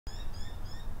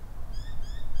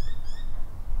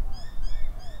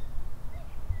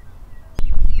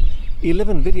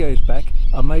11 videos back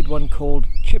I made one called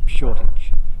Chip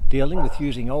Shortage, dealing with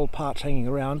using old parts hanging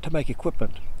around to make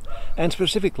equipment, and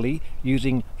specifically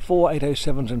using 4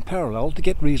 807s in parallel to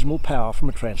get reasonable power from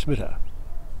a transmitter.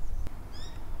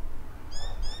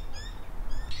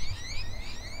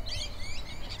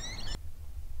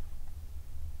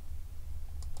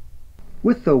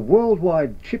 With the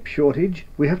worldwide chip shortage,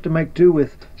 we have to make do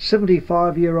with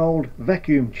 75-year-old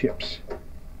vacuum chips.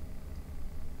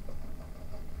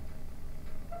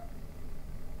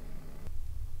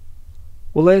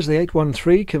 Well, there's the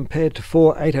 813 compared to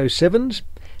 4 807s,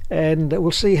 and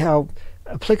we'll see how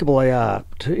applicable they are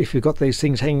to if you've got these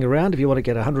things hanging around. If you want to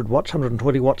get 100 watts,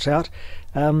 120 watts out,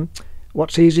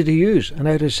 what's easier to use, an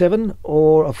 807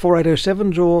 or a 4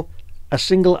 807s or a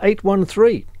single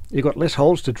 813? You've got less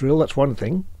holes to drill, that's one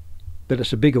thing, but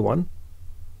it's a bigger one.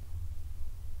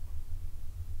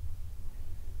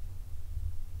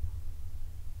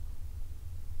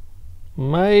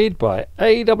 Made by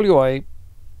AWA.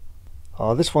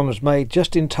 Oh, this one was made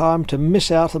just in time to miss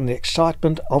out on the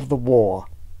excitement of the war.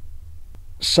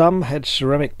 Some had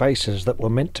ceramic bases that were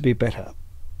meant to be better.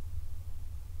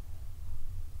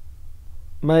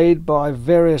 Made by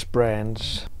various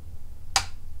brands.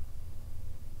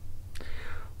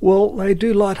 Well, they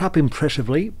do light up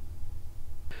impressively.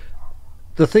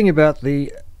 The thing about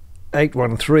the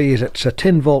 813 is it's a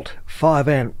 10 volt 5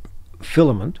 amp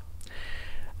filament,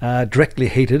 directly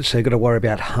heated, so you've got to worry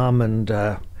about hum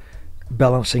and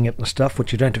balancing it and stuff,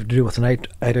 which you don't have to do with an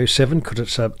 807 because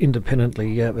it's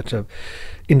independently, it's a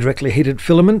indirectly heated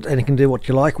filament and you can do what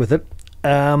you like with it.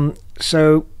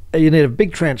 So you need a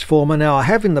big transformer. Now, I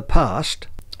have in the past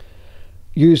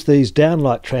use these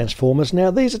downlight transformers.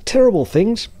 Now these are terrible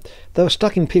things. They were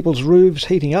stuck in people's roofs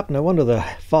heating up, no wonder the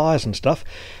fires and stuff.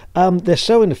 They're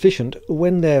so inefficient.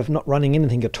 When they're not running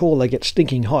anything at all, they get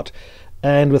stinking hot,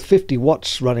 and with 50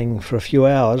 watts running for a few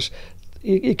hours,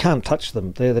 you can't touch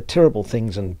them. They're the terrible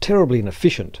things and terribly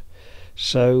inefficient.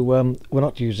 So we're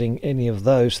not using any of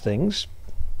those things.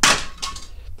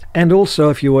 And also,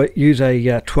 if you use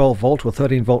a 12 volt or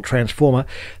 13 volt transformer,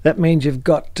 that means you've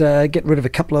got get rid of a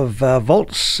couple of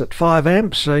volts at 5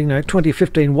 amps, so 20,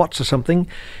 15 watts or something.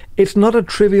 It's not a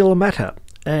trivial matter,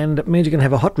 and it means you can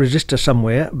have a hot resistor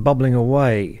somewhere bubbling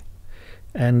away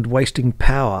and wasting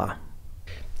power.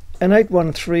 An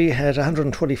 813 has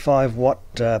 125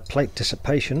 watt plate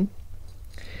dissipation,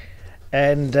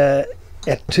 and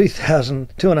at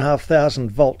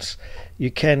 2,500 volts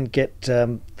you can get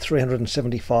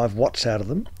 375 watts out of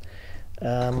them,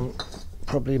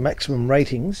 probably maximum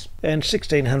ratings, and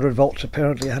 1600 volts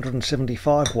apparently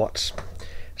 175 watts.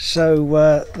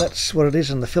 So that's what it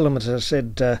is, and the filament, as I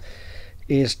said,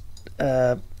 is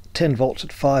 10 volts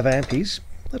at 5 amperes.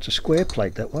 That's a square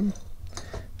plate, that one.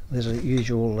 There's the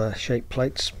usual shape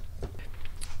plates.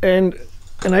 And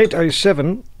an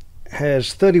 807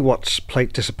 has 30 watts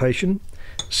plate dissipation,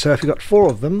 so if you've got 4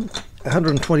 of them,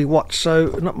 120 watts, so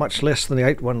not much less than the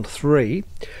 813,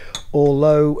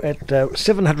 although at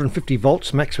 750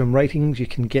 volts maximum ratings you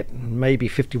can get maybe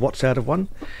 50 watts out of one.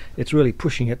 It's really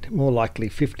pushing it, more likely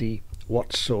 50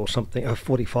 watts or something, or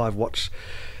 45 watts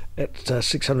at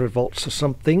 600 volts or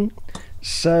something.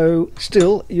 So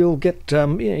still you'll get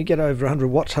you get over 100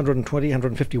 watts, 120,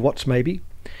 150 watts maybe.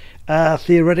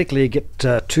 Theoretically you get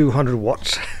 200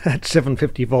 watts at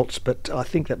 750 volts, but I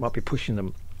think that might be pushing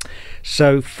them.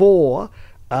 So they're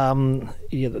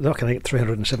not going to get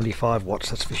 375 watts,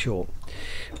 that's for sure.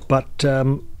 But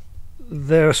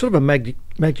they're sort of a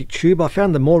magic tube. I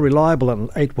found them more reliable than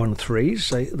 813s.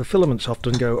 So the filaments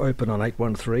often go open on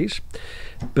 813s,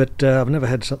 but I've never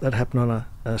had that happen on a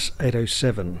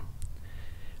 807.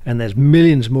 And there's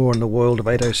millions more in the world of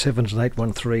 807s and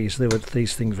 813s.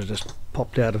 These things were just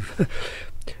popped out of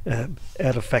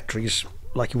factories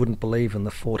like you wouldn't believe in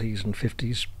the 40s and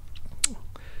 50s.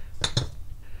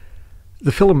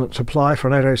 The filament supply for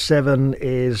an 807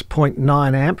 is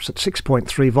 0.9 amps at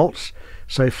 6.3 volts.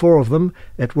 So 4 of them,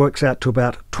 it works out to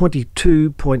about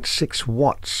 22.6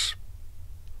 watts.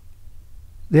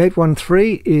 The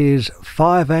 813 is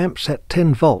 5 amps at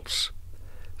 10 volts.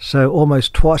 So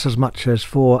almost twice as much as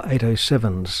 4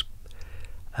 807s.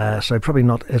 So probably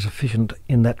not as efficient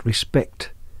in that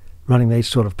respect, running these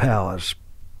sort of powers.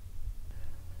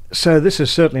 So this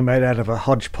is certainly made out of a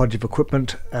hodgepodge of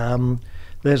equipment.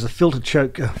 There's the filter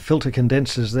choke, filter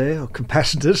condensers there, or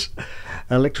capacitors,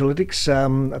 electrolytics,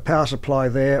 a power supply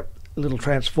there, a little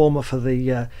transformer for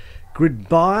the grid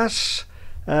bias,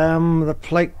 the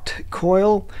plate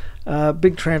coil,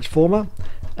 big transformer.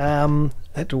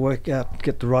 Had to work out,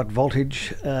 get the right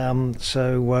voltage,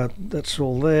 so that's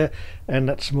all there, and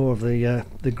that's more of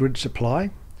the grid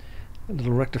supply. A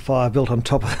little rectifier built on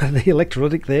top of the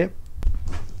electrolytic there.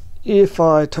 If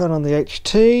I turn on the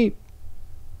HT,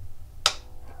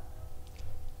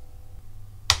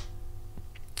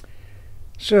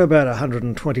 so about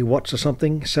 120 watts or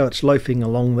something, so it's loafing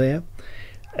along there,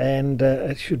 and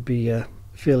it should be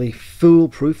fairly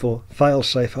foolproof, or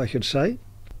fail-safe I should say.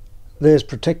 There's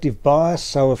protective bias,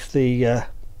 so if the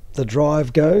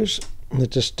drive goes,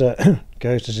 it just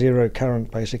goes to zero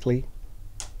current basically.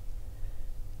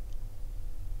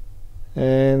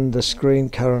 And the screen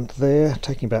current there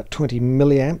taking about 20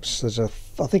 milliamps. There's I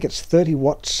think it's 30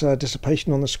 watts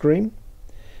dissipation on the screen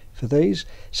for these.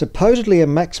 Supposedly a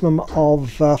maximum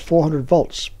of 400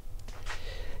 volts.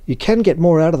 You can get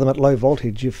more out of them at low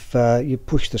voltage if you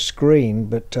push the screen,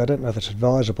 but I don't know if it's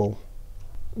advisable.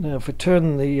 Now if we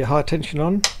turn the high tension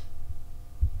on,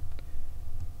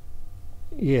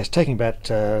 yes, taking about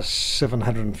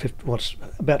 750 watts,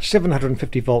 about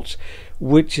 750 volts,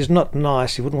 which is not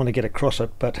nice. You wouldn't want to get across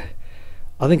it, but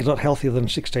I think it's not healthier than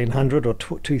 1600 or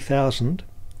 2000,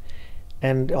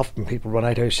 and often people run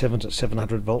 807s at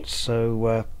 700 volts,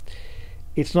 so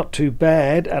it's not too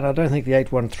bad, and I don't think the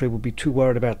 813 will be too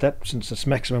worried about that, since its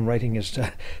maximum rating is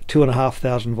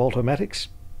 2,500 voltomatics.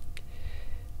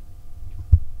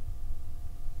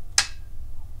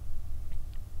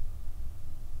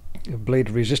 A bleed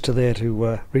resistor there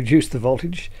to reduce the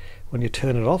voltage when you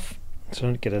turn it off, so you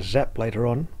don't get a zap later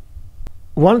on.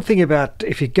 One thing about,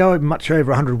 if you go much over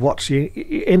 100 watts, you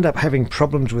end up having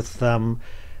problems with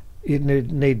you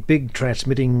need big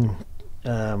transmitting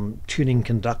tuning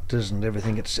conductors and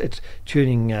everything. It's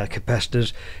tuning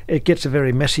capacitors. It gets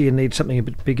very messy. You need something a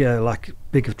bit bigger, like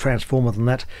bigger transformer than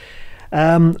that.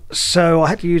 So I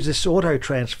had to use this auto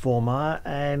transformer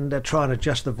and try and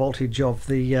adjust the voltage of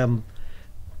the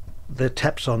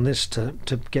taps on this to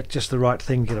get just the right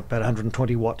thing, get about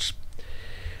 120 watts.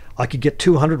 I could get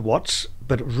 200 watts,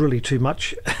 but it was really too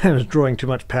much. It was drawing too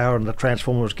much power and the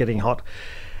transformer was getting hot,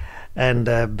 and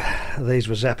these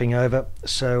were zapping over,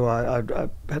 so I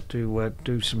had to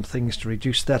do some things to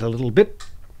reduce that a little bit.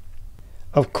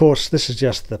 Of course, this is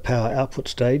just the power output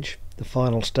stage, the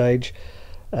final stage.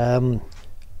 I'm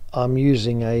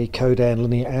using a Codan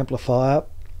linear amplifier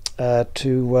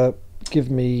to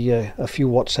give me a few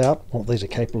watts out. Well, these are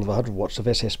capable of 100 watts of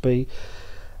SSB,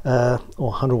 or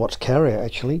 100 watts carrier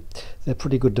actually. They're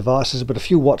pretty good devices, but a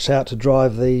few watts out to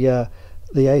drive the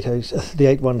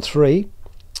 813.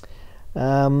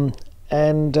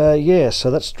 Yeah,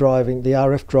 so that's driving the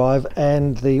RF drive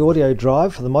and the audio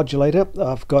drive for the modulator.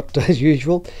 I've got, as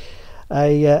usual,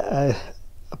 a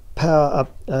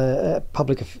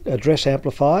public address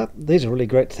amplifier. These are really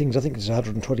great things. I think this is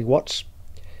 120 watts.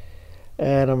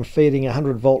 And I'm feeding a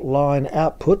 100 volt line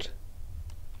output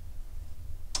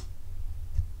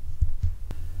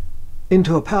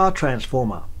into a power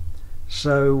transformer.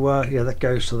 So yeah, that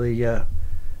goes to the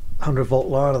 100 volt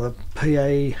line of the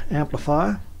PA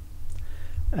amplifier,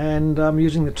 and I'm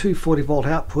using the 240 volt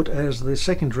output as the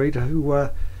secondary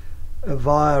to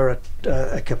via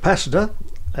a capacitor.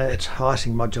 It's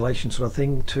high-sing modulation sort of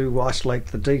thing to isolate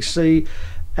the DC.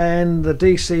 And the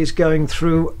DC is going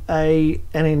through an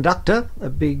inductor, a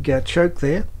big choke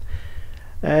there,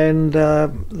 and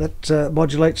that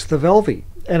modulates the Velvy,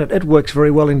 and it works very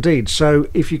well indeed. So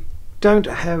if you don't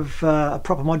have a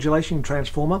proper modulation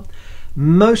transformer,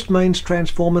 most mains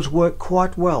transformers work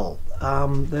quite well.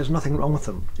 There's nothing wrong with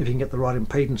them if you can get the right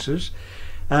impedances.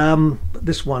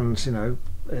 This one's, you know,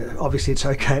 obviously it's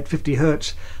okay at 50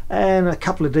 Hertz, and a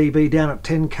couple of dB down at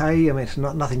 10k. I mean, it's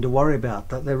nothing to worry about.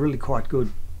 They're really quite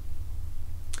good.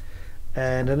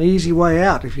 And an easy way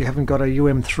out if you haven't got a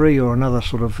UM3 or another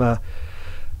sort of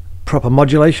proper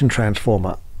modulation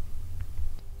transformer.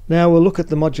 Now we'll look at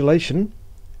the modulation,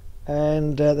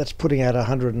 and that's putting out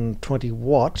 120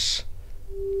 watts.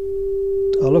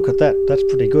 Oh, look at that. That's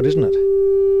pretty good, isn't it?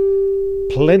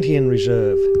 Plenty in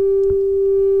reserve.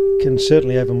 Can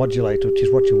certainly overmodulate, which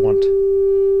is what you want.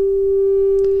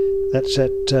 That's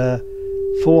at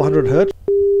 400 Hertz.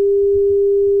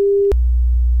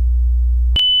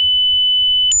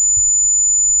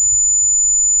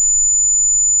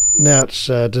 Now it's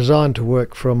designed to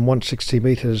work from 160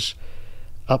 meters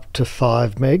up to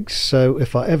 5 megs, so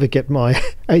if I ever get my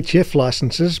HF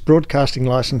licenses, broadcasting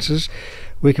licenses,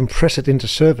 we can press it into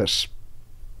service.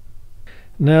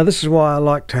 Now this is why I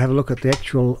like to have a look at the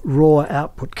actual raw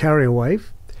output carrier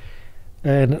wave,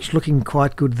 and it's looking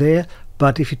quite good there,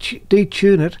 but if you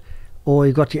detune it, or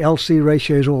you've got your LC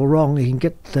ratios all wrong, you can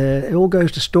get it all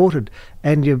goes distorted,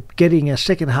 and you're getting a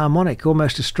second harmonic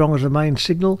almost as strong as the main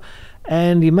signal,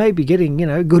 and you may be getting, you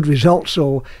know, good results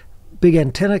or big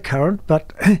antenna current,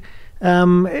 but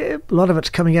a lot of it's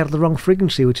coming out of the wrong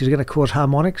frequency, which is going to cause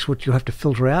harmonics, which you'll have to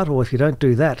filter out, or if you don't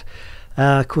do that,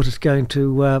 of course it's going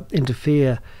to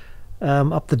interfere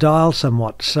up the dial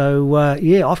somewhat. So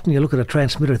yeah, often you look at a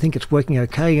transmitter, think it's working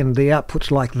okay, and the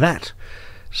output's like that.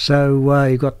 So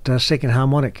you've got second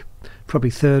harmonic, probably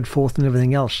third, fourth, and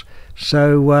everything else.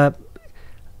 So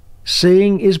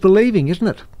seeing is believing, isn't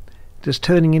it? Just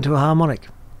turning into a harmonic.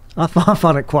 I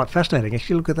find it quite fascinating,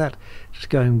 actually. Look at that. Just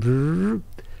going,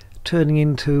 turning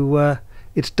into,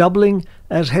 it's doubling,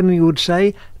 as Henry would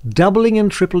say, doubling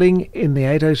and tripling in the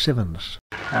 807s.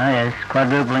 Oh yes,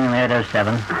 quadrupling in the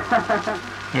 807.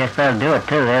 Yes, they'll do it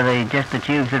too. They're just the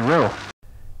tubes that will.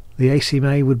 The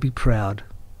ACMA would be proud.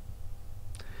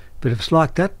 But if it's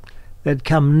like that, they'd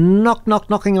come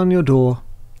knocking on your door.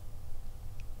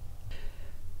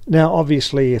 Now,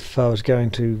 obviously, if I was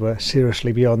going to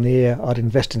seriously be on the air, I'd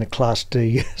invest in a Class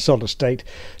D solid-state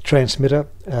transmitter,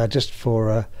 just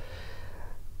for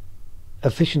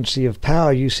efficiency of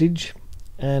power usage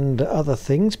and other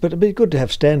things. But it'd be good to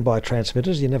have standby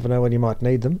transmitters. You never know when you might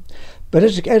need them. But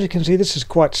as you can see, this is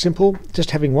quite simple.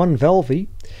 Just having one valve-y,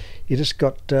 you just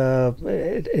got,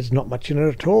 it's not much in it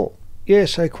at all. Yeah,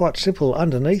 so quite simple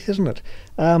underneath, isn't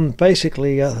it?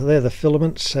 Basically, they're the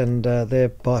filaments, and they're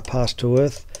bypassed to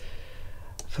earth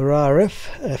for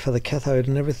RF, for the cathode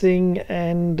and everything.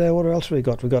 And what else have we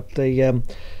got? We've got the,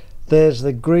 there's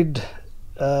the grid,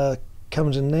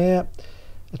 comes in there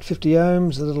at 50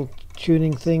 ohms, the little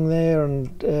tuning thing there,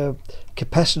 and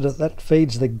capacitor that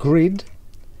feeds the grid,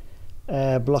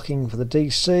 blocking for the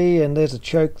DC. And there's a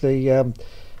choke, the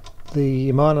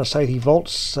minus 80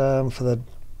 volts for the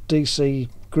DC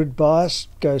grid bias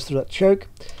goes through that choke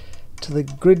to the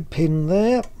grid pin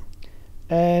there,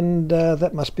 and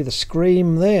that must be the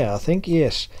screen there, I think.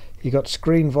 Yes, you got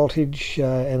screen voltage,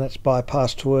 and that's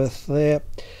bypassed to earth there.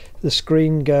 The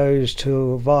screen goes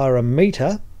to via a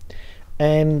meter,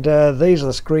 and these are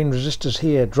the screen resistors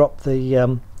here. Drop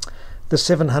the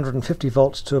 750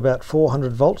 volts to about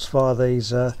 400 volts via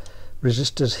these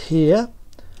resistors here.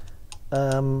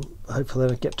 Hopefully they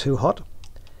don't get too hot.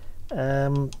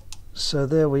 So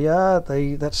there we are.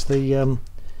 That's the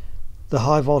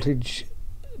high voltage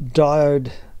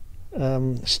diode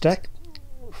stack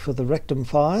for the rectum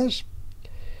fires.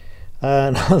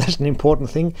 And that's an important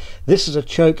thing. This is a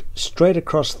choke straight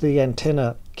across the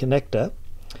antenna connector.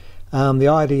 The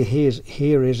idea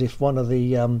here is if one of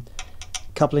the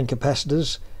coupling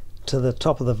capacitors to the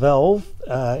top of the valve,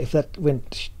 if that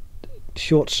went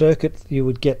short circuit, you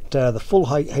would get the full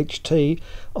HT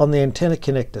on the antenna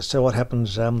connector. So what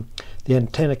happens, the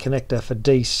antenna connector for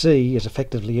DC is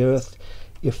effectively earth.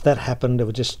 If that happened, it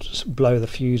would just blow the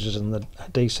fuses in the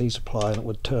DC supply, and it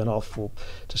would turn off or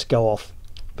just go off.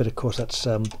 But of course that's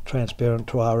transparent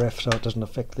to RF, so it doesn't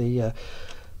affect the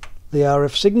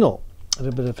RF signal. A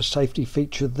little bit of a safety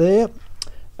feature there.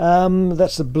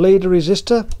 That's the bleeder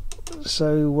resistor,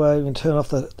 so you can turn off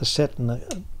the set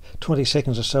in 20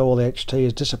 seconds or so, all the HT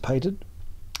is dissipated.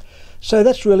 So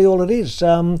that's really all it is.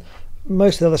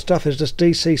 Most of the other stuff is just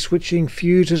DC switching,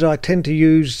 fuses. I tend to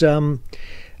use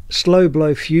slow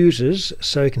blow fuses,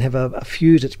 so you can have a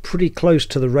fuse that's pretty close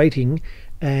to the rating,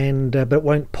 and but it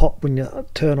won't pop when you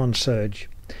turn on surge.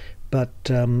 But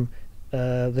they're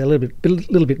a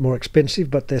little bit more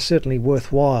expensive, but they're certainly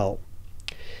worthwhile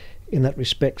in that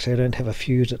respect, so you don't have a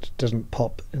fuse that doesn't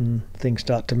pop and things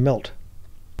start to melt.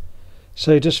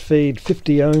 So just feed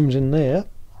 50 ohms in there,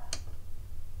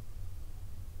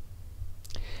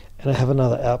 and I have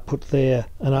another output there,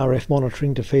 an RF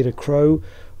monitoring to feed a Crow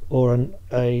or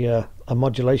a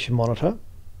modulation monitor,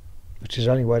 which is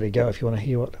the only way to go if you want to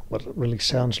hear what it really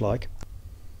sounds like.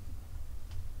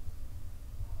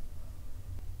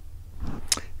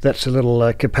 That's a little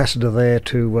capacitor there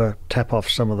to tap off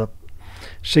some of the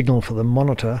signal for the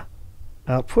monitor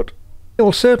output. It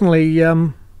will certainly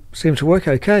seem to work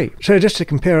okay. So just to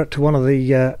compare it to one of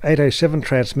the 807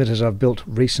 transmitters I've built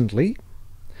recently,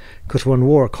 because we're on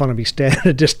war economy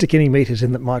standard, just stick any meters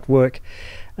in that might work.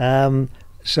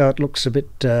 So it looks a bit,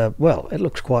 well, it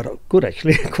looks quite good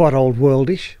actually, quite old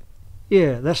worldish.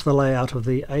 Yeah, that's the layout of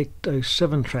the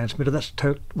 807 transmitter. That's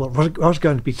well, I was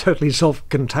going to be totally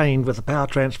self-contained with a power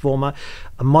transformer.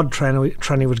 A mod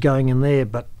tranny was going in there,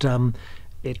 but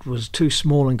it was too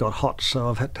small and got hot, so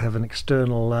I've had to have an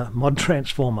external mod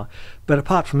transformer. But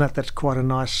apart from that, that's quite a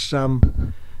nice,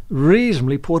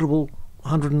 reasonably portable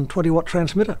 120 watt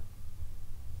transmitter.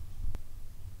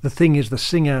 The thing is, the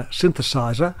Singer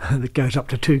synthesizer, that goes up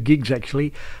to 2 gigs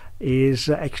actually, is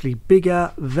actually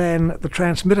bigger than the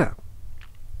transmitter.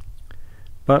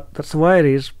 But that's the way it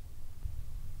is.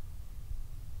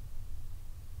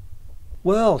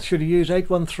 Well, should you use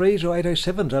 813s or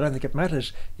 807s? I don't think it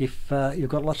matters. If you've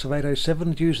got lots of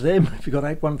 807s, use them. If you've got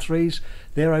 813s,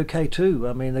 they're okay too.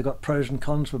 I mean, they've got pros and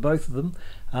cons for both of them.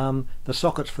 The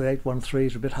sockets for the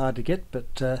 813s are a bit hard to get,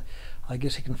 but I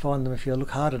guess you can find them if you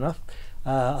look hard enough.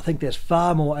 I think there's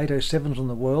far more 807s in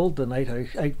the world than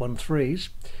 813s.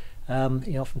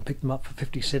 You often pick them up for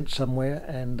 50 cents somewhere,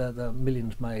 and the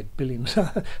millions made, billions.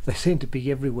 They seem to be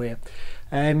everywhere.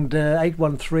 And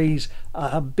 813s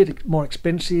are a bit more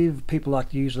expensive. People like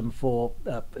to use them for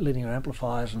linear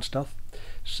amplifiers and stuff,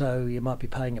 so you might be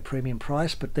paying a premium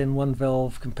price, but then one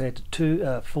valve compared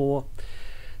to four.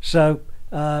 So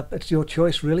it's your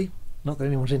choice, really. Not that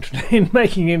anyone's interested in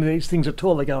making any of these things at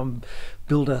all. They go and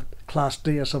build a Class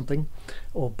D or something,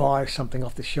 or buy something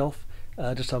off the shelf.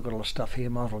 Just I've got a lot of stuff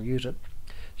here, might as well use it.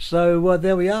 So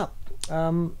there we are.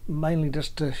 Mainly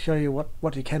just to show you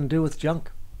what you can do with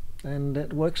junk, and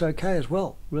it works okay as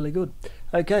well. Really good.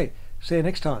 Okay, see you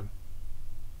next time.